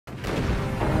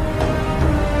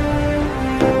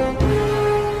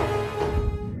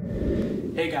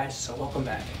guys, so welcome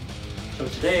back. So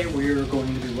today we're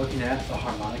going to be looking at the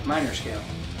harmonic minor scale.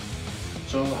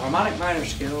 So the harmonic minor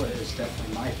scale is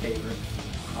definitely my favorite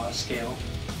scale.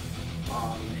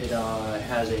 It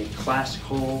has a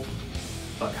classical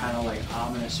but kind of like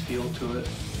ominous feel to it.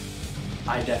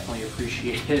 I definitely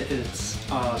appreciate it. It's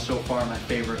so far my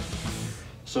favorite.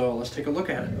 So let's take a look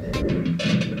at it.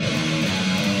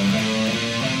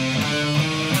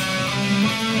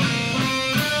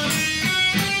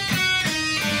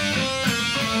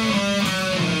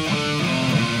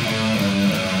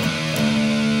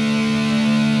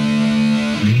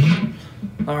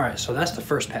 Alright, so that's the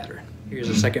first pattern. Here's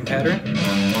the second pattern.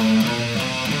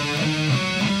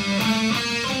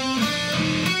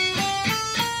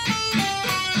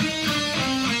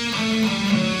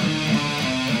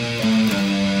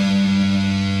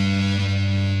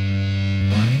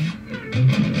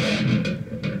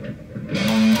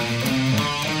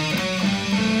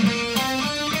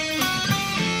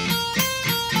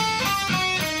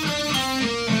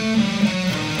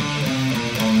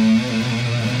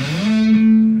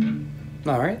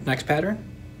 Alright, next pattern.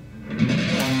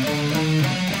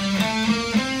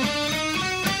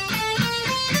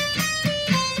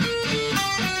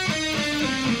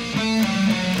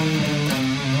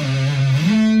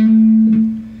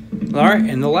 Alright,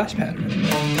 and the last pattern.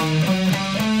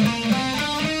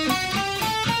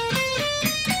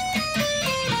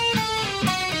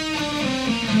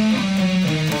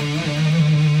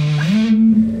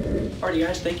 Alrighty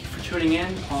guys, thank you for tuning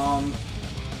in.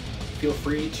 Feel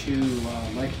free to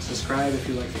like and subscribe if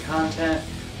you like the content.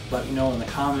 Let me know in the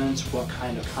comments what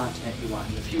kind of content you want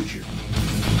in the future.